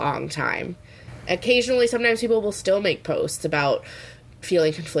for a long time. Occasionally, sometimes people will still make posts about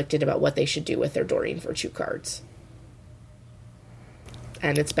feeling conflicted about what they should do with their Doreen Virtue cards.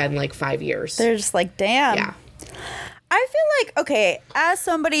 And it's been like 5 years. They're just like, damn. Yeah. I feel like, okay, as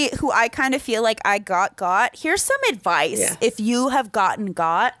somebody who I kind of feel like I got, here's some advice if you have gotten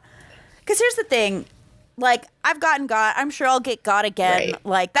got. Because here's the thing. Like, I've gotten got. I'm sure I'll get got again. Right.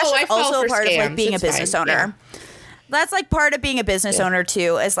 Like, that's just also a part of, like, being a business owner. Yeah. That's, like, part of being a business owner,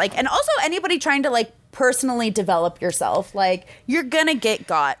 too. Is, like, and also anybody trying to, like, personally develop yourself. Like, you're gonna get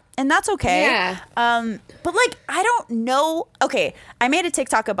got. And that's okay. Yeah. But, like, I don't know. Okay, I made a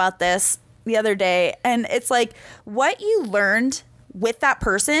TikTok about this the other day. And it's, like, what you learned with that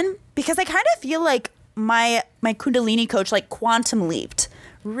person. Because I kind of feel like my Kundalini coach, like, quantum leaped.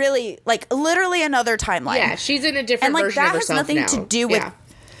 Really, like, literally another timeline. Yeah, she's in a different version of herself now. And, like, that has nothing to do with...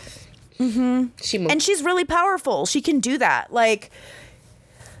 And she's really powerful. She can do that. Like,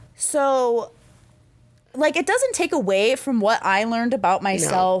 so, like, it doesn't take away from what I learned about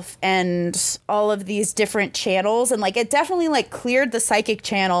myself and all of these different channels. And, like, it definitely, like, cleared the psychic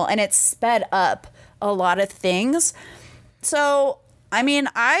channel and it sped up a lot of things. So, I mean,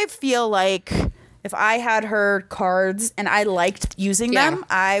 I feel like... if I had her cards and I liked using them,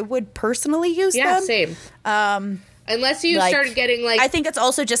 I would personally use them. Yeah, same. Unless you started getting, like... I think it's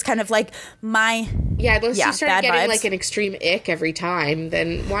also just kind of, like, my... Yeah, unless you started getting, vibes. like, an extreme ick every time,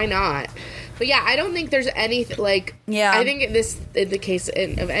 then why not? But, yeah, I don't think there's anything, like... Yeah. I think in the case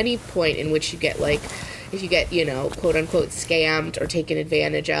of any point in which you get, like... If you get, you know, quote-unquote scammed or taken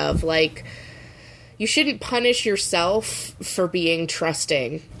advantage of, like... You shouldn't punish yourself for being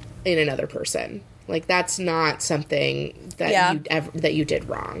trusting in another person. Like, that's not something that you did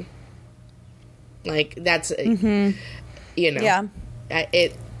wrong. Like, that's, you know,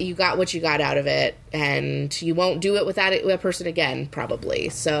 you got what you got out of it, and you won't do it with that person again, probably.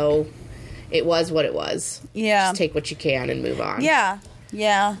 So it was what it was. Yeah. Just take what you can and move on. Yeah.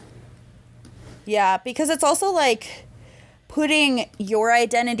 Yeah. Yeah. Because it's also like putting your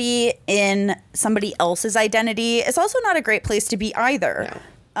identity in somebody else's identity. It's also not a great place to be either.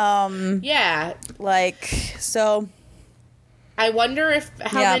 No. Yeah. Like, so. I wonder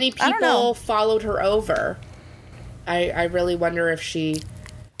how many people followed her over. I really wonder if she.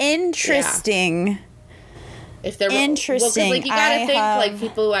 Interesting. Yeah. If there were. Interesting. Well, like, you gotta think, like,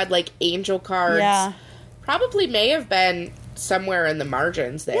 people who had, like, angel cards probably may have been somewhere in the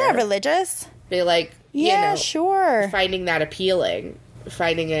margins there. Yeah, religious. Be like, you know, sure. Finding that appealing.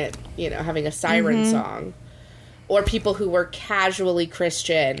 Finding it, you know, having a siren song. Or people who were casually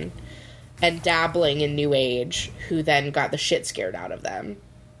Christian and dabbling in New Age who then got the shit scared out of them.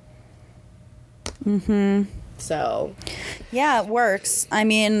 So. Yeah, it works. I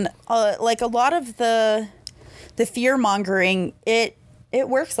mean, like, a lot of the fear-mongering, it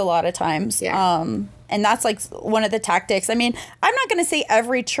works a lot of times. Yeah. And that's, like, one of the tactics. I mean, I'm not going to say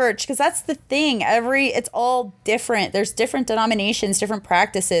every church, because that's the thing. It's all different. There's different denominations, different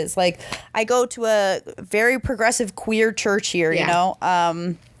practices. Like, I go to a very progressive queer church here, you know?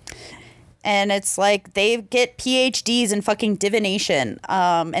 And it's like they get PhDs in fucking divination,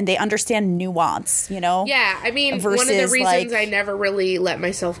 and they understand nuance, you know? Yeah, I mean, one of the reasons I never really let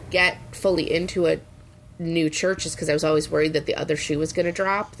myself get fully into a new church is because I was always worried that the other shoe was going to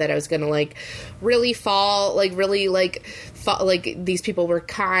drop, that I was going to, like, really fall, like, really, like, these people were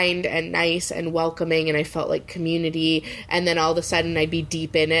kind and nice and welcoming, and I felt like community, and then all of a sudden I'd be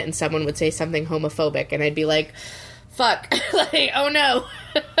deep in it and someone would say something homophobic and I'd be like, fuck, like, oh no.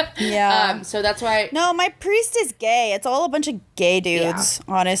 Yeah. So that's why. No, my priest is gay. It's all a bunch of gay dudes,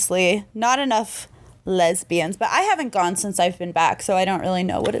 honestly. Not enough lesbians, but I haven't gone since I've been back, so I don't really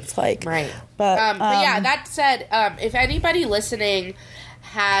know what it's like. Right. But yeah, that said, if anybody listening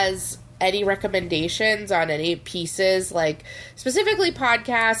has any recommendations on any pieces, like specifically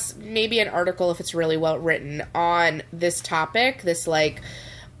podcasts, maybe an article if it's really well written on this topic, this, like,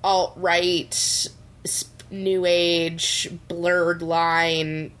 alt-right, new age, blurred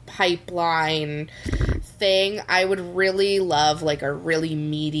line, pipeline thing, I would really love, like, a really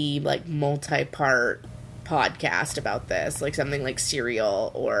meaty, like, multi-part podcast about this, like something like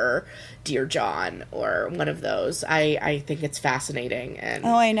Serial or Dear John or one of those. I think it's fascinating. And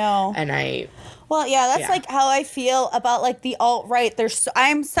I know. And well, yeah, that's like how I feel about like the alt-right.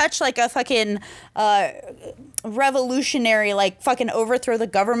 I'm such like a fucking revolutionary, like fucking overthrow the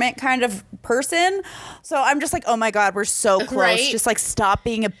government kind of person. So I'm just like, oh my God, we're so close. Right? Just like stop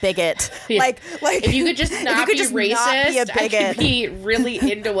being a bigot. Yeah. Like if you could just not be racist, not be a bigot. I could be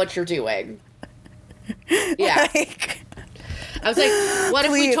really into what you're doing. Yeah. Like, I was like, what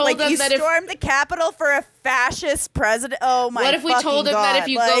if we told them that if you stormed the Capitol for a fascist president? Oh my! What if we told them that if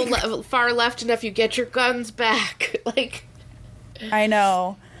you like, go far left enough, you get your guns back? Like, I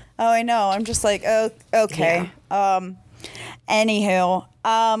know. Oh, I know. I'm just like, oh, okay. Yeah. Anywho,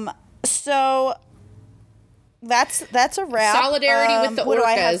 so that's a wrap. Solidarity with the what do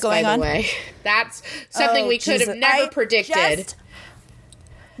I have orcas, going by on? the way. That's something we could have never predicted.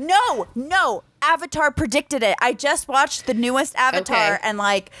 No. Avatar predicted it. I just watched the newest Avatar, and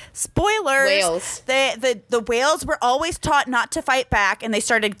like, spoilers, whales. The whales were always taught not to fight back, and they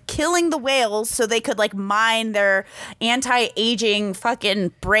started killing the whales so they could like mine their anti-aging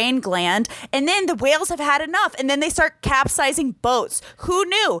fucking brain gland. And then the whales have had enough, and then they start capsizing boats. Who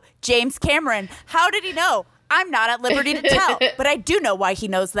knew? James Cameron. How did he know? I'm not at liberty to tell, but I do know why he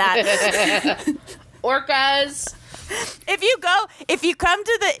knows that. Orcas. If you come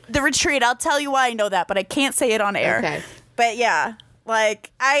to the retreat, I'll tell you why I know that, but I can't say it on air. Okay. But yeah,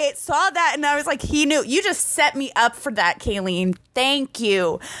 like I saw that and I was like, he knew. You just set me up for that, Kaylene. Thank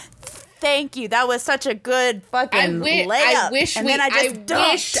you. That was such a good fucking layup.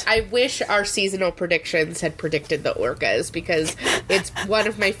 I wish our seasonal predictions had predicted the orcas, because it's one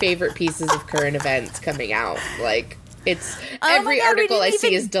of my favorite pieces of current events coming out. Like, it's every article I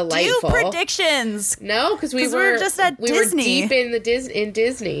see is delightful. Do predictions. No, because we were just at Disney. Were deep in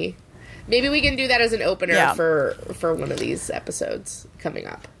Disney. Maybe we can do that as an opener for one of these episodes coming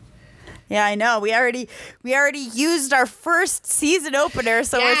up. Yeah, I know. We already used our first season opener,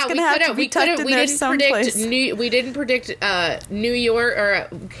 so it's gonna have to be tucked in there someplace. We didn't predict New York or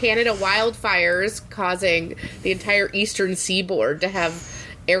Canada wildfires causing the entire eastern seaboard to have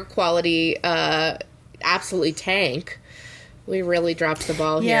air quality absolutely tank. We really dropped the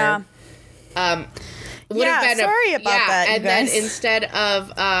ball here. Sorry about that. And then instead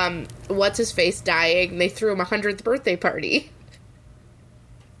of what's his face dying, they threw him a 100th birthday party.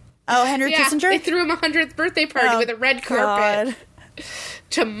 Oh, Henry Kissinger? They threw him a 100th birthday party with a red carpet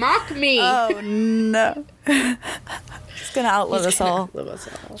to mock me. Oh no. He's gonna outlive us all.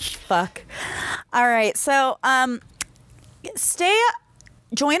 Fuck. All right, so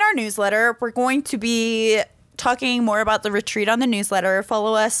join our newsletter. We're going to be talking more about the retreat on the newsletter.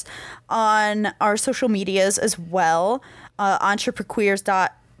 Follow us on our social medias as well.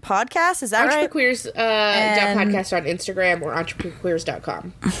 Entreprequeers.podcast, is that right? Entreprequeers.podcast on Instagram or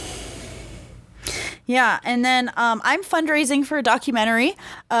entreprequeers.com. Yeah, and then I'm fundraising for a documentary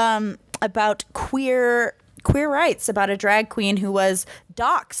about queer rights, about a drag queen who was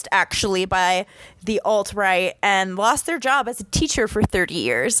doxxed actually by the alt-right and lost their job as a teacher for 30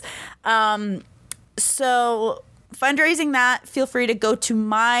 years. So fundraising that, feel free to go to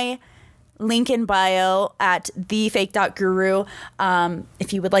my link in bio at thefake.guru.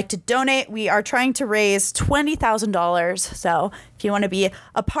 If you would like to donate, we are trying to raise $20,000. So if you want to be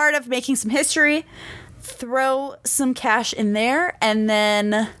a part of making some history, throw some cash in there. And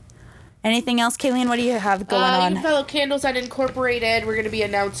then anything else, Kaylene? What do you have going on? Fellow Candles Unincorporated. We're going to be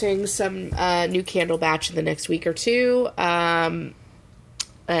announcing some new candle batch in the next week or two.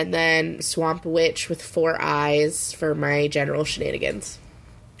 And then Swamp Witch with 4 eyes for my general shenanigans.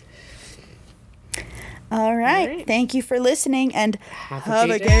 All right. Thank you for listening, and have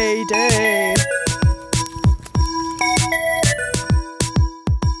a gay day.